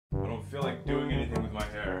feel like doing anything with my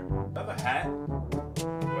hair. Do I have a hat?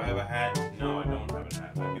 Do I have a hat? No, I don't have a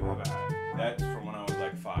hat. I do have a hat. That's from when I was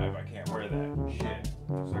like 5. I can't wear that. Shit.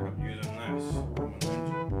 Looks like I'm using this. I'm a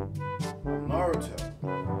ninja. Naruto.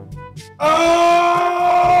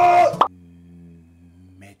 Oh!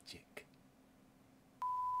 Magic.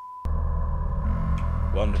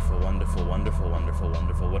 Wonderful, wonderful, wonderful, wonderful,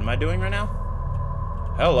 wonderful. What am I doing right now?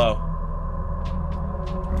 Hello.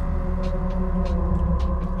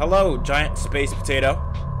 Hello, giant space potato.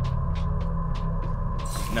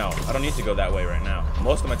 No, I don't need to go that way right now.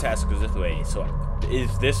 Most of my tasks is this way, so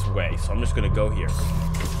I'm just gonna go here.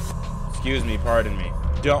 Excuse me, pardon me.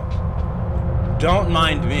 Don't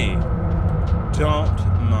mind me. Don't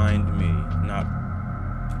mind me. Not.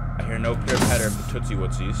 I hear no pure patter of the Tootsie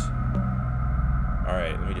Wootsies. All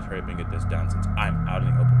right, let me just hurry up and get this done since I'm out in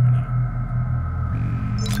the open right now.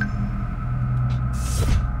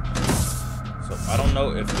 So I don't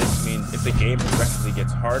know if this means if the game progressively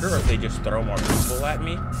gets harder or if they just throw more people at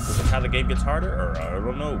me, which is how the game gets harder, or I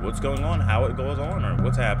don't know what's going on, how it goes on, or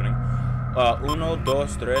what's happening. 1, 2, 3, 4,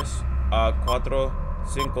 5, 6, 7, 8,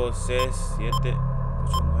 9, 10.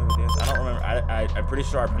 I don't remember. I'm pretty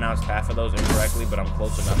sure I pronounced half of those incorrectly, but I'm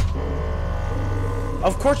close enough.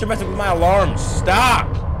 Of course you're messing with my alarms. Stop!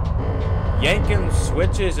 Yanking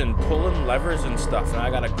switches and pulling levers and stuff, and I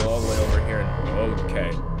gotta go all the way over here and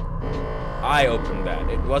okay. I opened that.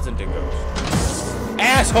 It wasn't a ghost.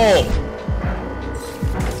 Asshole!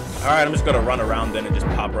 Alright, I'm just gonna run around then and just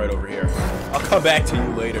pop right over here. I'll come back to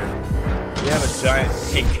you later. You have a giant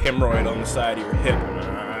pink hemorrhoid on the side of your hip.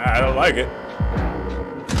 I don't like it.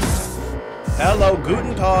 Hello,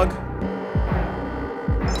 Guten Tag.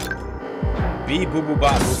 Bee boo boo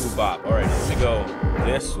bop boo boo bop. Alright, let me go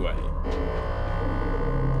this way.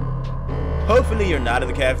 Hopefully you're not in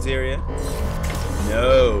the cafeteria.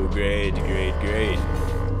 No, great, great, great.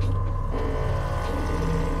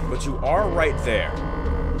 But you are right there,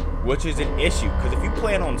 which is an issue, because if you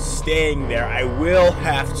plan on staying there, I will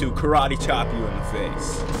have to karate chop you in the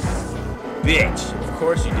face. Bitch, of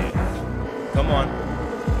course you did. Come on.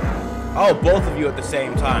 Oh, both of you at the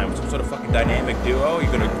same time. Some sort of fucking dynamic duo?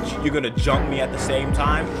 You're gonna jump me at the same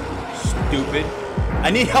time? Stupid.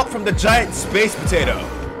 I need help from the giant space potato.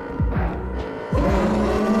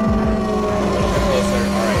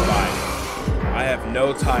 I have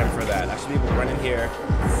no time for that. I should be able to run in here,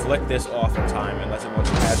 flick this off in time, unless it wants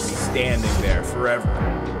to have me standing there forever.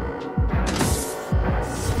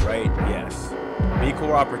 Right? Yes. Be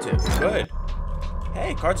cooperative. Good.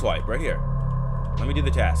 Hey, card swipe right here. Let me do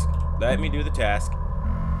the task. Let me do the task.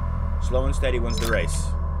 Slow and steady wins the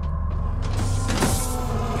race.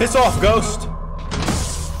 Piss off, ghost!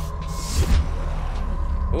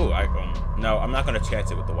 Ooh, no, I'm not gonna chance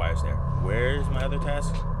it with the wires there. Where's my other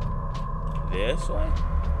task? This way?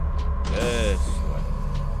 This way.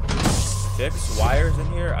 Fix wires in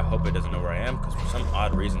here? I hope it doesn't know where I am, because for some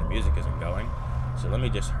odd reason the music isn't going. So let me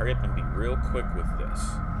just hurry up and be real quick with this.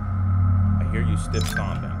 I hear you stip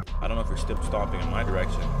stomping. I don't know if you're stip stomping in my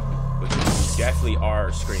direction, but you definitely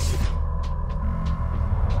are screaming.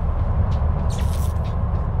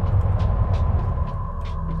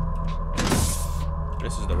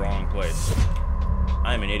 This is the wrong place.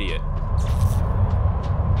 I'm an idiot.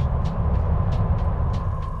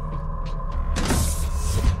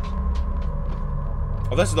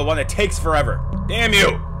 Oh, this is the one that takes forever. Damn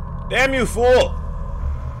you! Damn you, fool!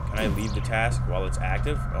 Can I leave the task while it's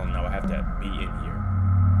active? Oh no, I have to be in here.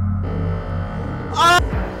 Ah!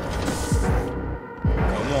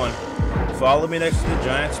 Come on. Follow me next to the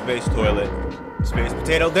giant space toilet. Space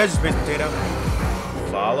potato. There's a space potato.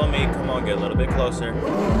 Follow me. Come on, get a little bit closer.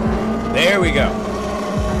 There we go.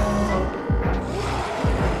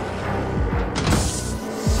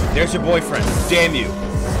 There's your boyfriend. Damn you.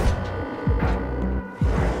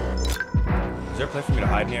 Is there a place for me to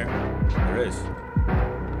hide in here? There is.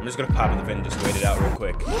 I'm just gonna pop in the vent and just wait it out real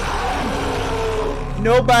quick.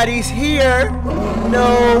 Nobody's here.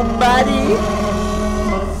 Nobody.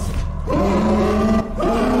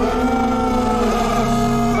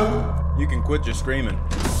 You can quit your screaming.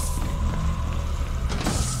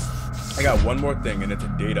 I got one more thing, and it's a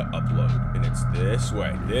data upload, and it's this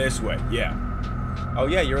way. This way. Yeah. Oh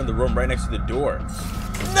yeah, you're in the room right next to the door.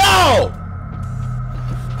 No!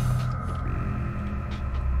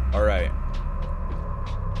 All right.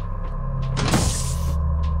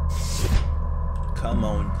 Come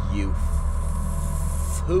on, you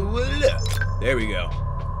fool. There we go.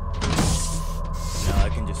 Now I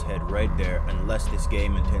can just head right there, unless this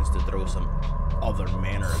game intends to throw some other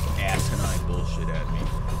manner of asinine bullshit at me.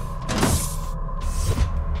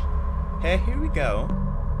 Hey, here we go.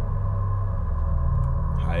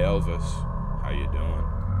 Hi, Elvis. How you doing?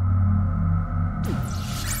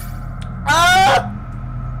 Ah!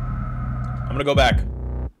 I'm gonna go back.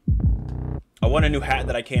 I want a new hat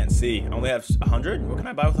that I can't see. I only have 100? What can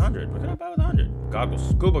I buy with 100? What can I buy with 100? Goggles.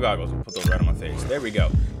 Scuba goggles. I'll put those right on my face. There we go.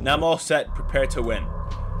 Now I'm all set. Prepared to win.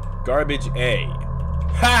 Garbage A.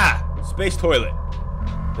 Ha! Space toilet.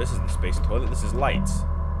 This isn't space toilet. This is lights.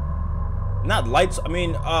 Not lights. I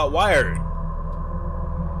mean, wiring.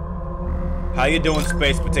 How you doing,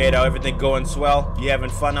 Space Potato? Everything going swell? You having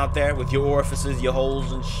fun out there with your orifices, your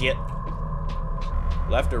holes and shit?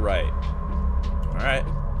 Left or right? Alright.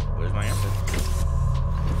 There's my answer.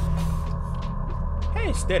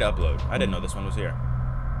 Hey, state upload. I didn't know this one was here.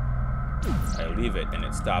 I leave it and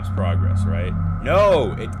it stops progress, right?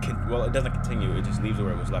 No! Well, it doesn't continue. It just leaves it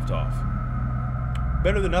where it was left off.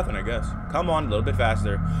 Better than nothing, I guess. Come on, a little bit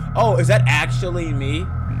faster. Oh, is that actually me?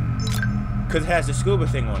 Because it has the scuba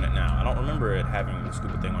thing on it now. I don't remember it having the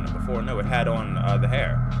scuba thing on it before. No, it had on the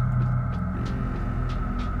hair.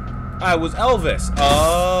 I was Elvis.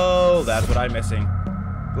 Oh, that's what I'm missing.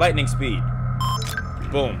 Lightning speed.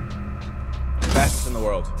 Boom. Fastest in the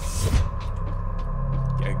world.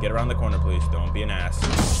 Get around the corner, please. Don't be an ass.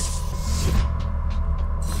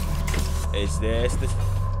 Is this...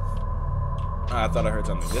 I thought I heard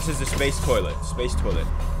something. This is the space toilet. Space toilet.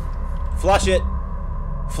 Flush it.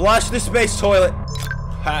 Flush the space toilet.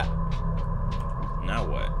 Ha. Now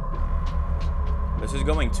what? This is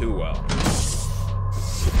going too well.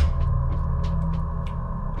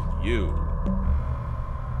 You.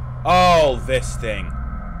 Oh, this thing.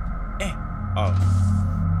 Eh. Oh.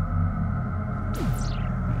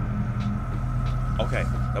 Okay,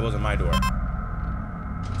 that wasn't my door.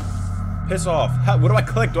 Piss off. How, what do I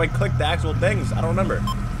click? Do I click the actual things? I don't remember.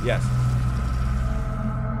 Yes.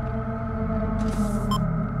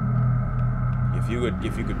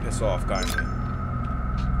 If you could piss off kindly.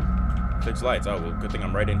 Fix lights. Oh, well, good thing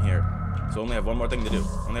I'm right in here. So I only have one more thing to do.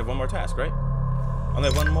 Only have one more task, right? Only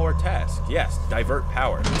have one more task. Yes, divert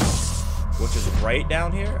power. Which is right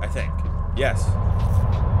down here, I think. Yes.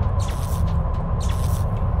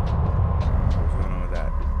 What's going on with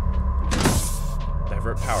that?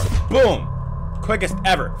 Divert power. Boom! Quickest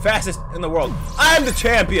ever. Fastest in the world. I'm the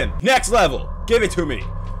champion! Next level! Give it to me!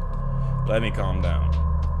 Let me calm down.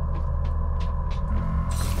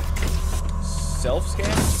 Self-scan?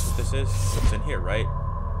 That's what this is? It's in here, right?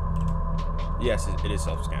 Yes, it is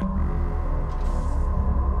self-scan.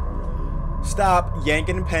 Stop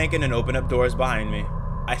yanking and panking and open up doors behind me.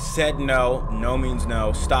 I said no. No means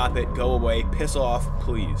no. Stop it. Go away. Piss off,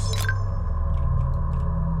 please.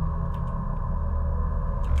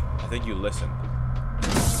 I think you listened.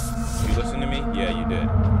 You listened to me? Yeah, you did.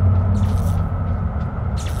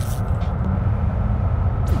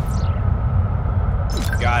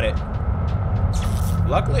 Got it.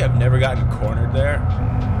 Luckily, I've never gotten cornered there.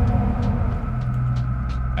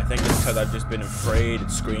 I think it's because I've just been afraid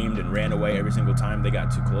and screamed and ran away every single time they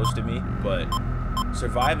got too close to me. But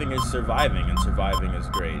surviving is surviving, and surviving is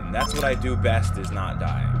great. And that's what I do best, is not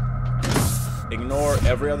dying. Ignore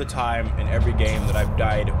every other time in every game that I've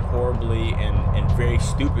died horribly and in very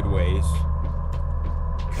stupid ways,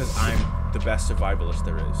 because I'm the best survivalist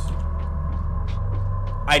there is.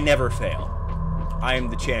 I never fail. I am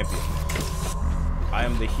the champion. I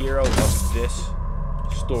am the hero of this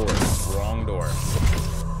story. Wrong door.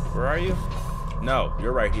 Where are you? No,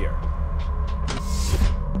 you're right here.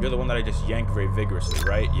 You're the one that I just yanked very vigorously,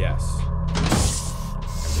 right? Yes.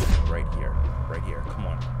 Right here. Right here. Come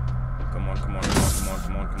on. Come on, come on, come on, come on,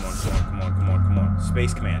 come on, come on, come on, come on, come on, come on.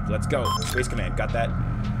 Space Command. Let's go. Space Command. Got that?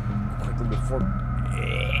 Quickly before...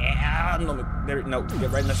 Yeah, no, there, no, get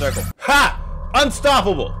right in the circle. Ha!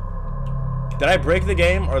 Unstoppable! Did I break the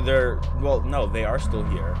game, or they're... Well, no, they are still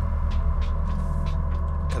here.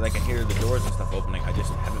 Because I can hear the doors and stuff opening. I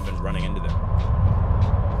just haven't been running into them.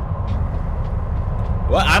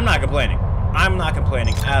 Well, I'm not complaining. I'm not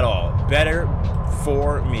complaining at all. Better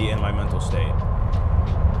for me and my mental state.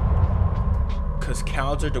 Because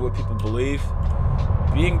counter to what people believe,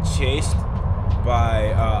 being chased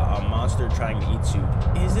by a monster trying to eat you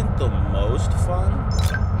isn't the most fun.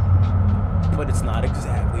 But it's not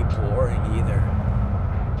exactly boring either.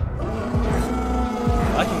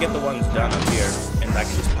 I can get the ones done up here, and I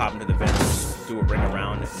can just pop into the vents, do a ring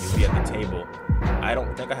around, and you'll be at the table. I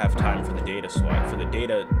don't think I have time for the data swipe. For the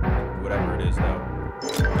data, whatever it is, though.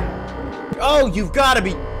 Oh, you've got to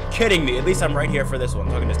be kidding me. At least I'm right here for this one,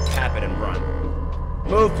 so I can just tap it and run.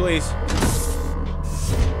 Move, please.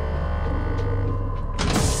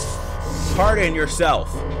 Pardon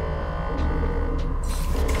yourself.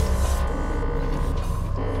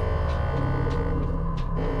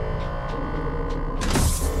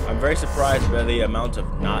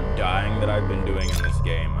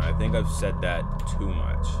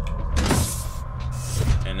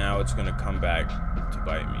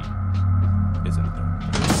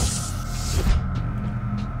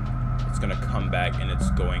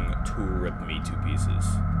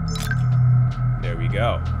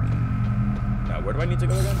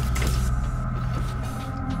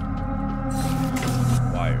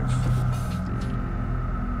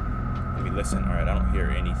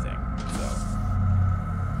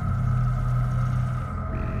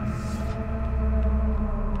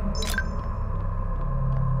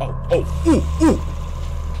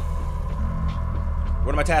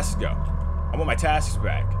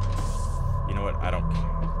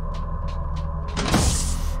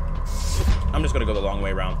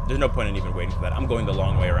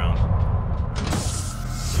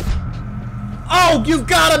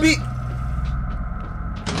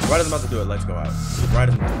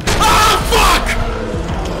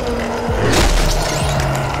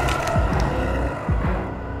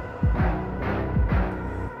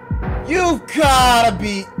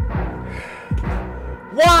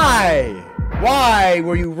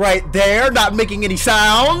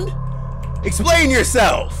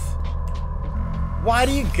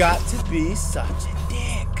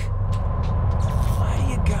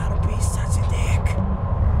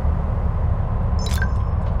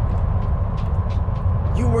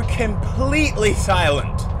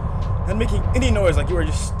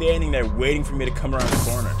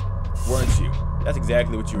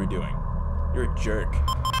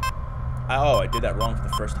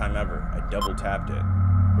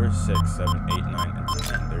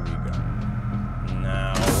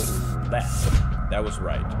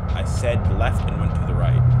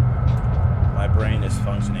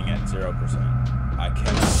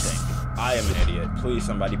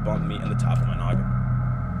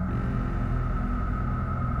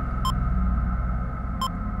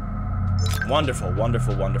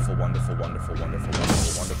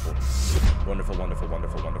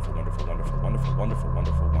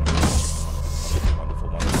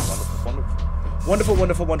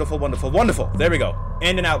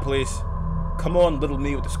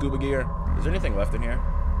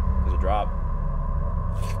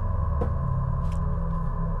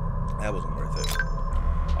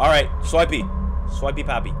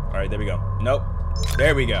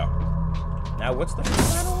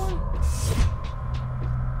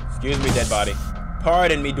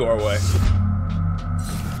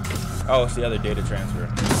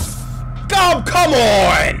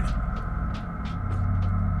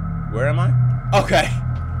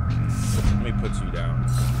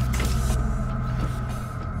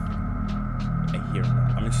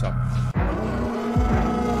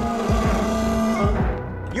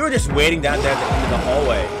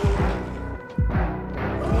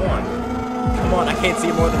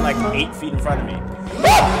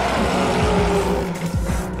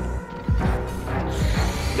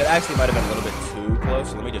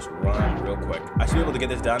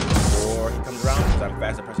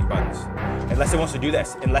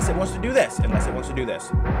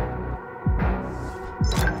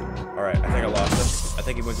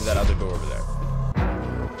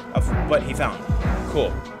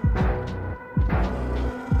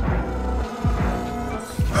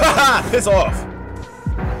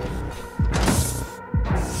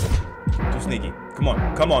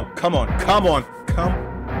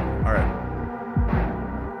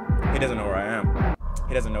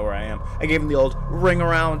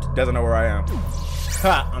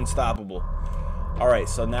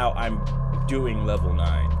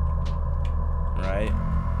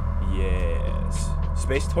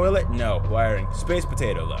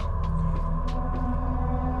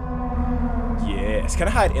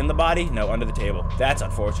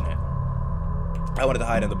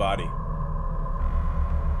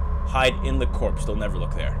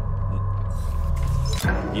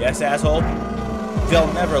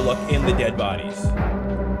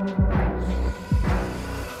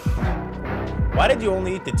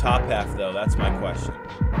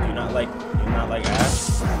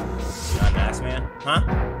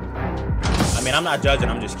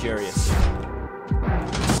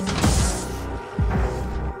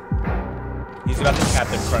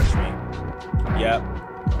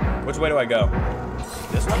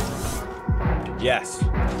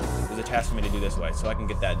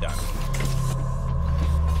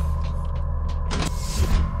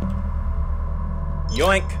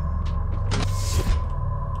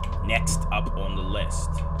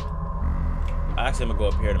 Actually, I'm gonna go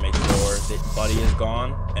up here to make sure that Buddy is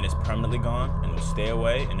gone and is permanently gone and will stay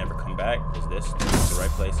away and never come back. Is this the right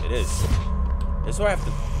place? It is. This is where I have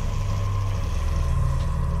to...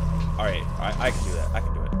 Alright, I can do that. I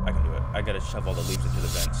can do it. I can do it. I gotta shove all the leaves into the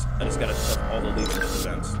vents. I just gotta shove all the leaves into the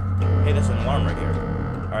vents. Hey, there's an alarm right here.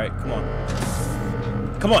 Alright, come on.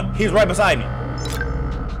 Come on! He's right beside me!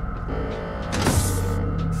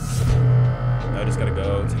 I just gotta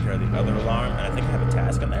go take care of the other alarm, and I think I have a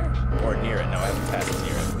task in there? Or near it. No, I have a task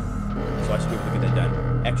near it. So I should be able to get that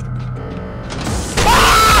done. Extra.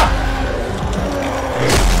 Ah!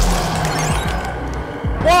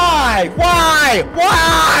 Why? Why?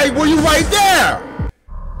 Why were you right there?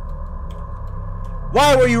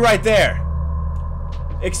 Why were you right there?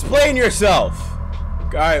 Explain yourself.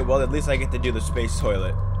 Alright, well at least I get to do the space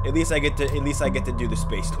toilet. At least I get to do the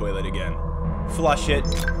space toilet again. Flush it.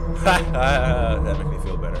 That makes me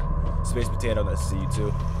feel better. Space potato, that's to you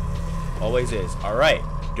too. Always is. Alright.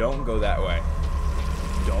 Don't go that way.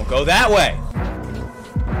 Don't go that way!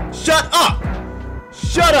 Shut up!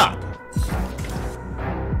 Shut up!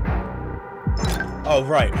 Oh,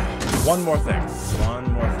 right. One more thing.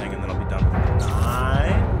 One more thing, and then I'll be done with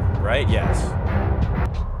 9. Right? Yes.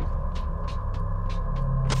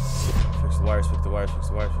 Fix the wires, fix the wires, fix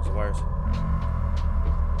the wires, fix the wires.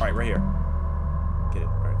 Alright, right here. Get it.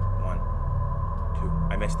 Alright. 1,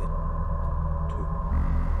 2. I missed it. 2.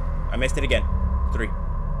 I missed it again. 3.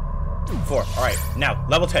 4. Alright. Now,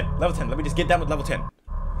 level 10. Level 10. Let me just get done with level 10.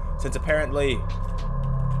 Since apparently...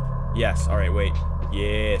 Yes. Alright, wait.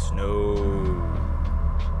 Yes. No.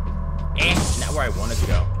 Not where I wanted to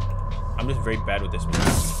go. I'm just very bad with this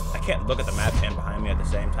map. I can't look at the map and behind me at the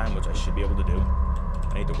same time, which I should be able to do.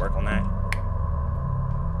 I need to work on that.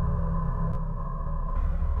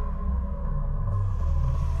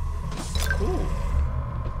 Cool.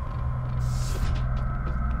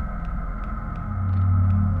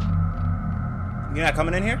 You're not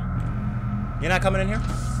coming in here? You're not coming in here?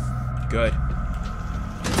 Good.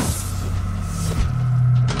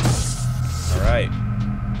 Alright.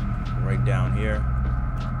 Right down here.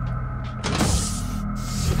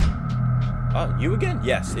 Oh, you again?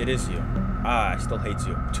 Yes, it is you. Ah, I still hate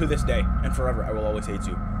you. To this day. And forever, I will always hate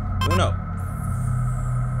you. Uno.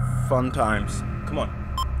 Fun times. Come on.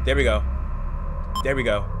 There we go. There we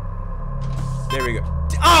go. There we go.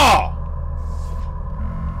 Oh!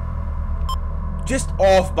 Just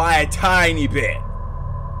off by a tiny bit.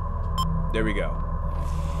 There we go.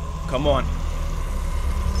 Come on.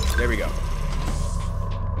 There we go.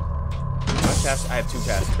 Tasks? I have 2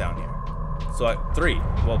 tasks down here. So 3.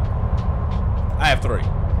 Well, I have 3.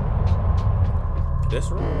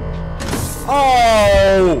 This room?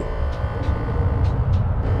 Oh!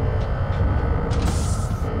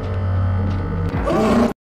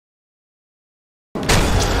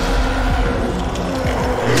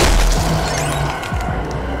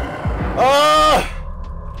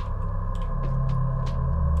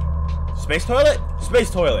 Space toilet?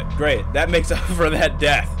 Space toilet. Great. That makes up for that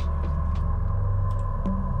death.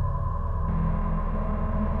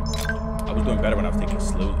 I was doing better when I was taking it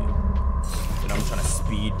slowly. You know, I'm trying to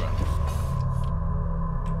speed run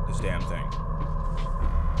this damn thing.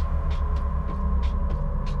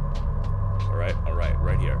 Alright,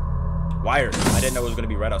 right here. Wires. I didn't know it was going to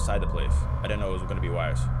be right outside the place. I didn't know it was going to be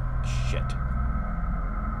wires. Shit.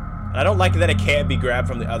 And I don't like that it can't be grabbed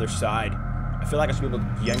from the other side. I feel like I should be able to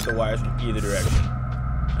yank the wires from either direction.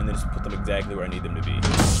 And then just put them exactly where I need them to be.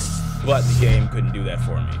 But the game couldn't do that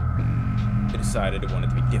for me. It decided it wanted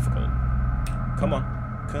to be difficult. Come on.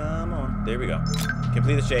 Come on. There we go.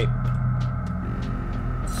 Complete the shape.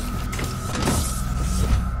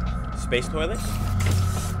 Space toilet?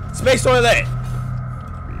 Space toilet!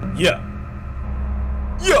 Yeah.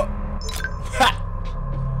 Yeah! Ha!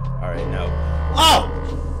 Alright, now. Oh!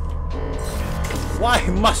 Why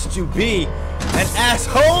must you be an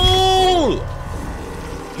asshole?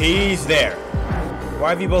 He's there. Why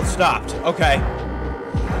have you both stopped? Okay.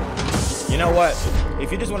 You know what?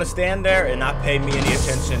 If you just want to stand there and not pay me any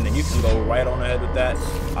attention, then you can go right on ahead with that.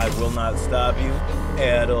 I will not stop you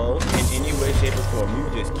at all in any way, shape, or form. You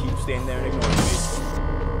just keep standing there and ignoring me.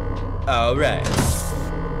 Alright.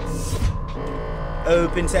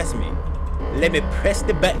 Open sesame. Let me press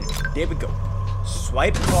the button. There we go.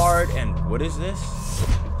 Swipe card and what is this?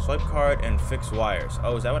 Swipe card and fix wires.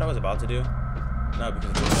 Oh, is that what I was about to do? No, because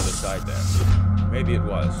it's on the other side there. Maybe it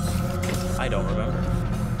was. I don't remember.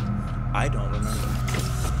 I don't remember.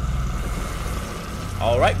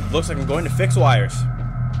 Alright, looks like I'm going to fix wires.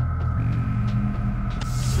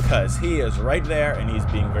 Because he is right there and he's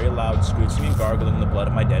being very loud, screeching and gargling the blood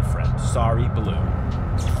of my dead friend. Sorry, Blue.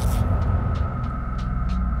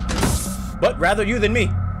 But rather you than me.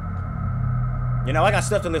 You know, I got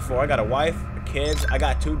stuff to live for. I got a wife, kids, I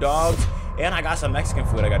got 2 dogs, and I got some Mexican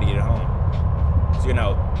food I gotta eat at home. So, you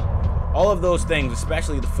know, all of those things,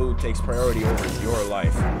 especially the food, takes priority over your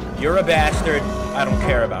life. You're a bastard. I don't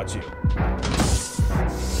care about you.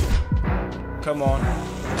 Come on.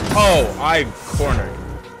 Oh, I cornered.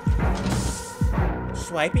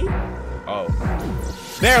 Swipey? Oh.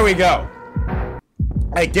 There we go.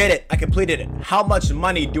 I did it. I completed it. How much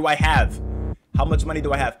money do I have? How much money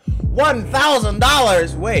do I have?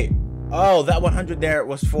 $1,000. Wait. Oh, that 100 there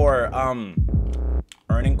was for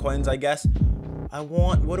earning coins, I guess.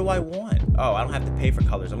 What do I want? Oh, I don't have to pay for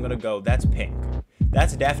colors. I'm gonna go, that's pink.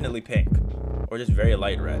 That's definitely pink. Or just very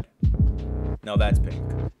light red. No, that's pink.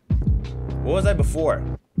 What was I before?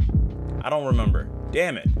 I don't remember.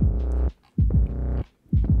 Damn it.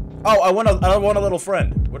 Oh, I want a little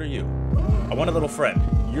friend. What are you? I want a little friend.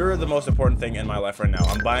 You're the most important thing in my life right now.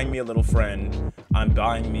 I'm buying me a little friend. I'm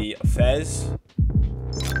buying me a fez.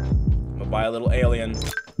 I'm gonna buy a little alien.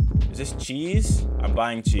 Is this cheese? I'm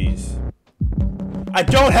buying cheese. I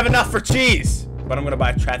don't have enough for cheese! But I'm gonna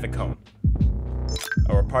buy a traffic cone.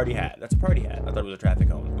 Or a party hat. That's a party hat. I thought it was a traffic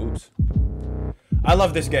cone. Oops. I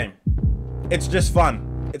love this game. It's just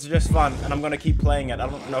fun. It's just fun. And I'm gonna keep playing it. I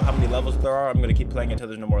don't know how many levels there are. I'm gonna keep playing it until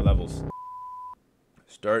there's no more levels.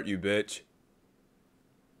 Start, you bitch.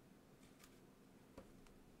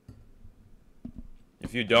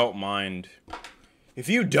 If you don't mind. If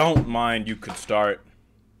you don't mind, you could start.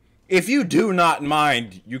 If you do not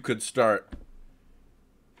mind, you could start.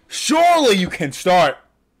 Surely you can start.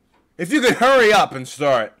 If you could hurry up and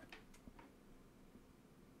start.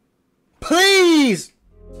 Please.